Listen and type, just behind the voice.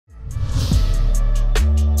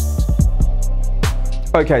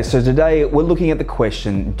Okay, so today we're looking at the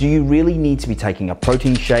question, do you really need to be taking a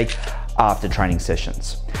protein shake after training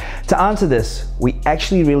sessions? To answer this, we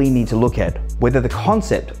actually really need to look at whether the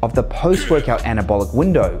concept of the post-workout anabolic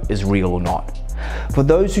window is real or not. For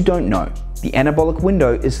those who don't know, the anabolic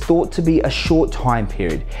window is thought to be a short time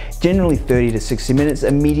period, generally 30 to 60 minutes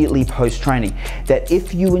immediately post-training, that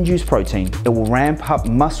if you induce protein, it will ramp up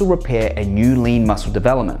muscle repair and new lean muscle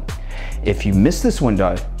development. If you miss this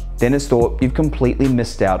window, then it's thought you've completely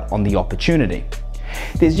missed out on the opportunity.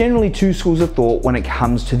 There's generally two schools of thought when it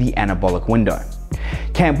comes to the anabolic window.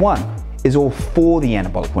 Camp 1 is all for the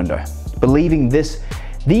anabolic window, believing this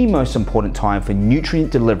the most important time for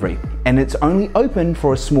nutrient delivery, and it's only open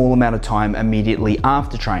for a small amount of time immediately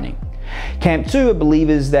after training. Camp 2 are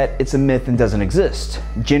believers that it's a myth and doesn't exist,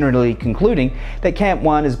 generally concluding that Camp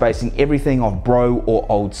 1 is basing everything off bro or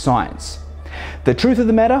old science. The truth of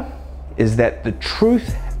the matter is that the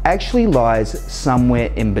truth actually lies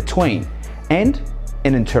somewhere in between, and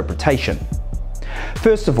in interpretation.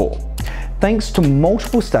 First of all, thanks to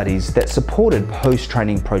multiple studies that supported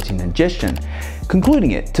post-training protein ingestion,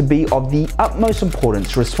 concluding it to be of the utmost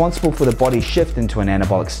importance responsible for the body's shift into an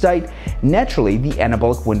anabolic state, naturally the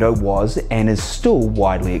anabolic window was and is still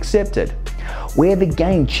widely accepted. Where the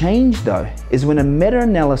game changed though is when a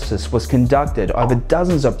meta-analysis was conducted over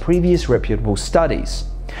dozens of previous reputable studies.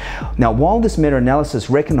 Now, while this meta-analysis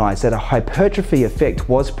recognized that a hypertrophy effect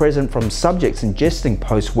was present from subjects ingesting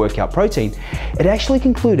post-workout protein, it actually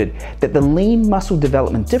concluded that the lean muscle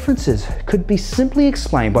development differences could be simply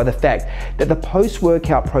explained by the fact that the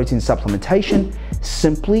post-workout protein supplementation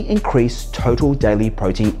simply increased total daily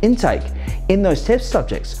protein intake in those test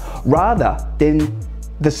subjects, rather than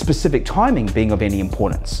the specific timing being of any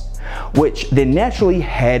importance, which then naturally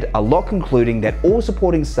had a lot concluding that all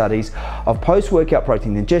supporting studies of post-workout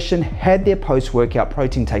protein ingestion had their post-workout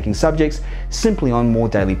protein taking subjects simply on more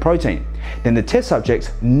daily protein than the test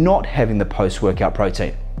subjects not having the post-workout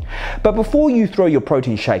protein. But before you throw your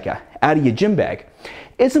protein shaker out of your gym bag,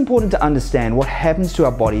 it's important to understand what happens to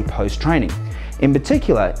our body post-training, in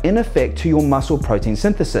particular in effect to your muscle protein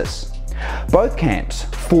synthesis. Both camps,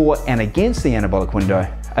 for and against the anabolic window,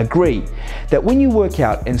 agree that when you work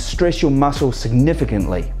out and stress your muscles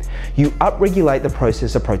significantly, you upregulate the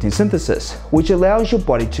process of protein synthesis, which allows your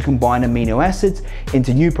body to combine amino acids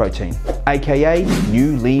into new protein, aka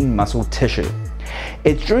new lean muscle tissue.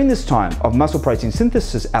 It's during this time of muscle protein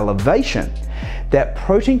synthesis elevation that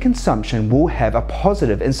protein consumption will have a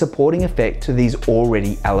positive and supporting effect to these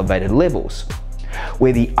already elevated levels.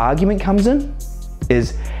 Where the argument comes in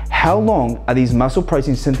is how long are these muscle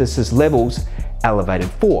protein synthesis levels elevated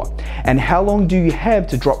for, and how long do you have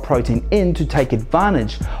to drop protein in to take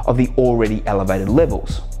advantage of the already elevated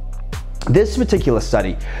levels? This particular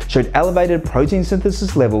study showed elevated protein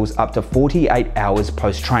synthesis levels up to 48 hours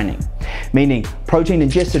post-training, meaning protein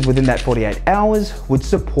ingested within that 48 hours would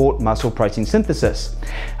support muscle protein synthesis,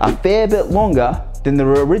 a fair bit longer than the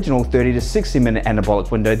original 30 to 60 minute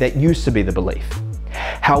anabolic window that used to be the belief.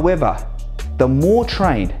 However, the more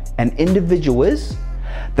trained an individual is,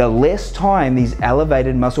 the less time these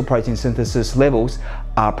elevated muscle protein synthesis levels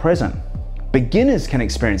are present. Beginners can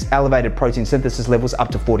experience elevated protein synthesis levels up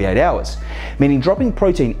to 48 hours, meaning dropping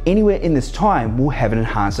protein anywhere in this time will have an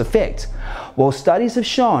enhanced effect. While studies have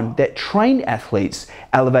shown that trained athletes'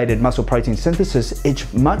 elevated muscle protein synthesis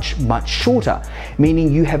is much shorter,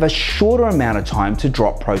 meaning you have a shorter amount of time to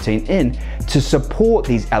drop protein in to support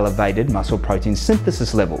these elevated muscle protein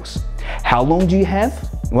synthesis levels. How long do you have?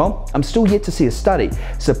 Well, I'm still yet to see a study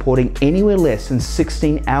supporting anywhere less than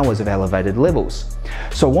 16 hours of elevated levels.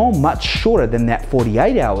 So while much shorter than that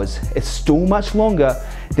 48 hours, it's still much longer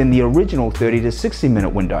than the original 30 to 60 minute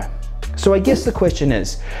window. So I guess the question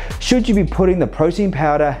is, should you be putting the protein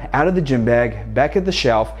powder out of the gym bag, back at the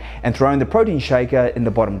shelf, and throwing the protein shaker in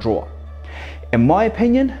the bottom drawer? In my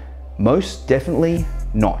opinion, most definitely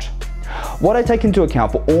not. What I take into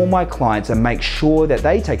account for all my clients and make sure that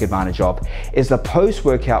they take advantage of is the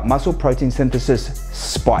post-workout muscle protein synthesis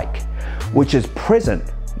spike, which is present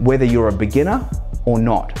whether you're a beginner or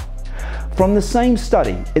not. From the same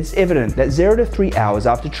study, it's evident that 0 to 3 hours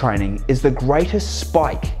after training is the greatest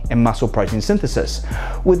spike in muscle protein synthesis,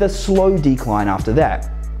 with a slow decline after that.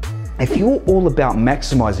 If you're all about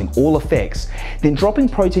maximizing all effects, then dropping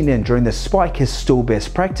protein in during the spike is still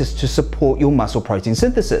best practice to support your muscle protein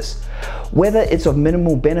synthesis. Whether it's of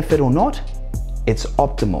minimal benefit or not, it's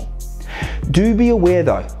optimal. Do be aware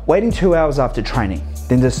though, waiting 2 hours after training,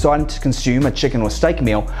 then deciding to consume a chicken or steak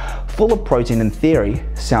meal full of protein in theory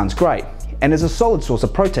sounds great and is a solid source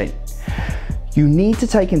of protein. You need to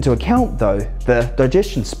take into account though the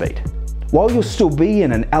digestion speed. While you'll still be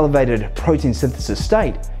in an elevated protein synthesis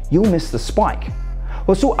state, you'll miss the spike.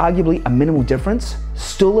 While still arguably a minimal difference,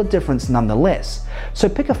 still a difference nonetheless. So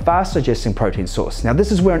pick a fast digesting protein source. Now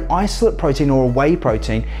this is where an isolate protein or a whey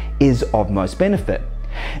protein is of most benefit.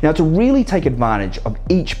 Now to really take advantage of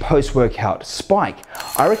each post-workout spike,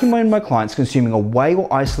 I recommend my clients consuming a whey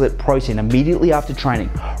or isolate protein immediately after training,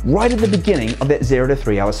 right at the beginning of that 0 to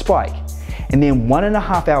 3 hour spike. And then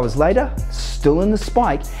 1.5 hours later, still in the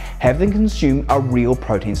spike, have them consume a real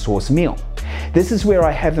protein source meal. This is where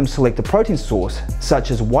I have them select a protein source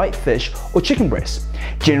such as white fish or chicken breast,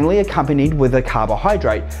 generally accompanied with a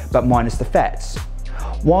carbohydrate but minus the fats.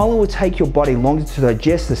 While it will take your body longer to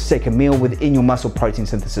digest the second meal within your muscle protein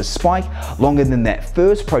synthesis spike, longer than that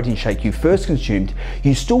first protein shake you first consumed,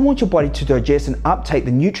 you still want your body to digest and uptake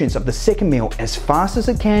the nutrients of the second meal as fast as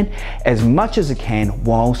it can, as much as it can,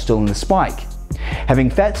 while still in the spike.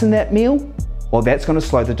 Having fats in that meal, well, that's going to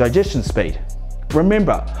slow the digestion speed.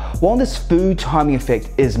 Remember, while this food timing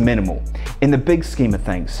effect is minimal, in the big scheme of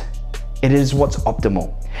things, it is what's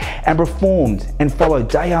optimal. And performed and followed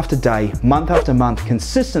day after day, month after month,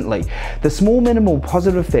 consistently, the small minimal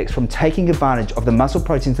positive effects from taking advantage of the muscle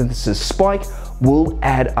protein synthesis spike will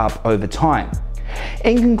add up over time.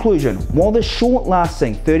 In conclusion, while the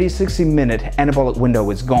short-lasting 30-60 minute anabolic window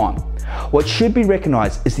is gone, what should be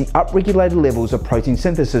recognized is the upregulated levels of protein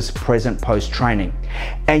synthesis present post-training.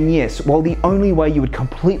 And yes, while the only way you would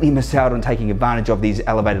completely miss out on taking advantage of these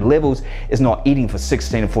elevated levels is not eating for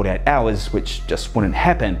 16 to 48 hours, which just wouldn't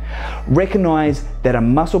happen, recognize that a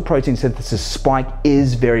muscle protein synthesis spike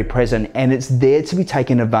is very present, and it's there to be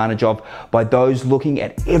taken advantage of by those looking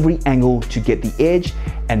at every angle to get the edge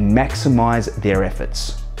and maximize their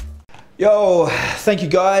efforts. Yo, thank you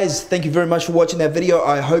guys. Thank you very much for watching that video.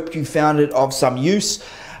 I hope you found it of some use.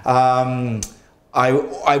 I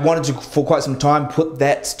wanted to, for quite some time, put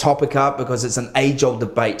that topic up because it's an age-old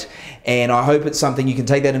debate, and I hope it's something you can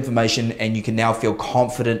take that information and you can now feel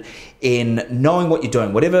confident in knowing what you're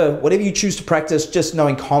doing. Whatever you choose to practice, just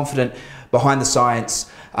knowing confident behind the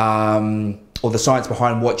science, or the science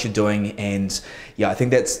behind what you're doing. And yeah, I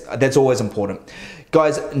think that's always important.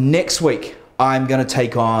 Guys, next week I'm going to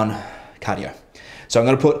take on cardio. So I'm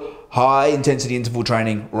going to put high intensity interval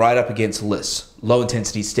training right up against LISS, low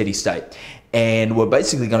intensity steady state. And we're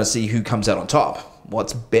basically going to see who comes out on top,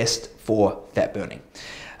 what's best for fat burning.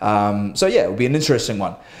 So yeah, it'll be an interesting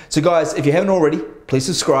one. So guys, if you haven't already, please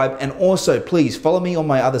subscribe, and also please follow me on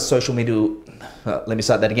my other social media,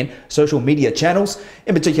 social media channels,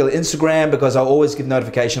 in particular Instagram, because I'll always give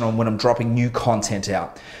notification on when I'm dropping new content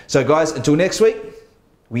out. So guys, until next week,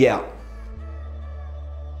 we out.